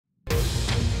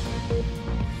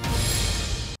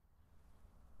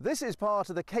This is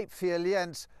part of the Cape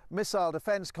Fiolent missile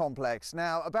defence complex.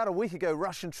 Now, about a week ago,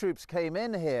 Russian troops came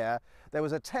in here. There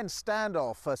was a tense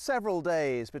standoff for several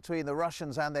days between the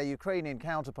Russians and their Ukrainian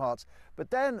counterparts. But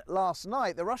then last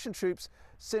night, the Russian troops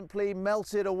simply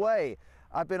melted away.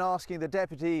 I've been asking the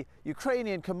deputy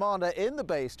Ukrainian commander in the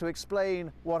base to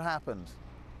explain what happened.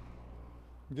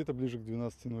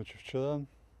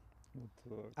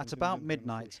 At about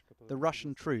midnight, the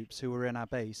Russian troops who were in our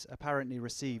base apparently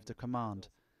received a command.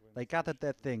 They gathered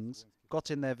their things,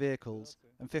 got in their vehicles,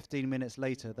 and 15 minutes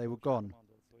later they were gone.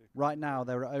 Right now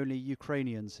there are only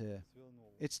Ukrainians here.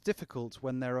 It's difficult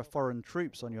when there are foreign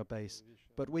troops on your base,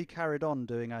 but we carried on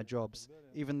doing our jobs,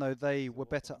 even though they were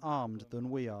better armed than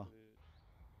we are.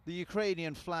 The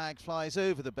Ukrainian flag flies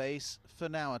over the base, for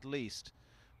now at least.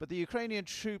 But the Ukrainian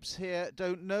troops here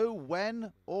don't know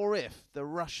when or if the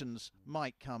Russians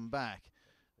might come back.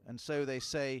 And so they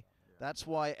say that's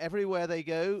why everywhere they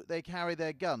go, they carry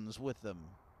their guns with them.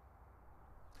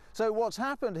 So what's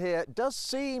happened here does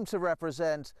seem to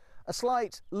represent a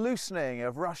slight loosening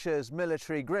of Russia's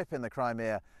military grip in the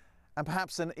Crimea and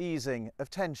perhaps an easing of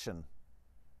tension.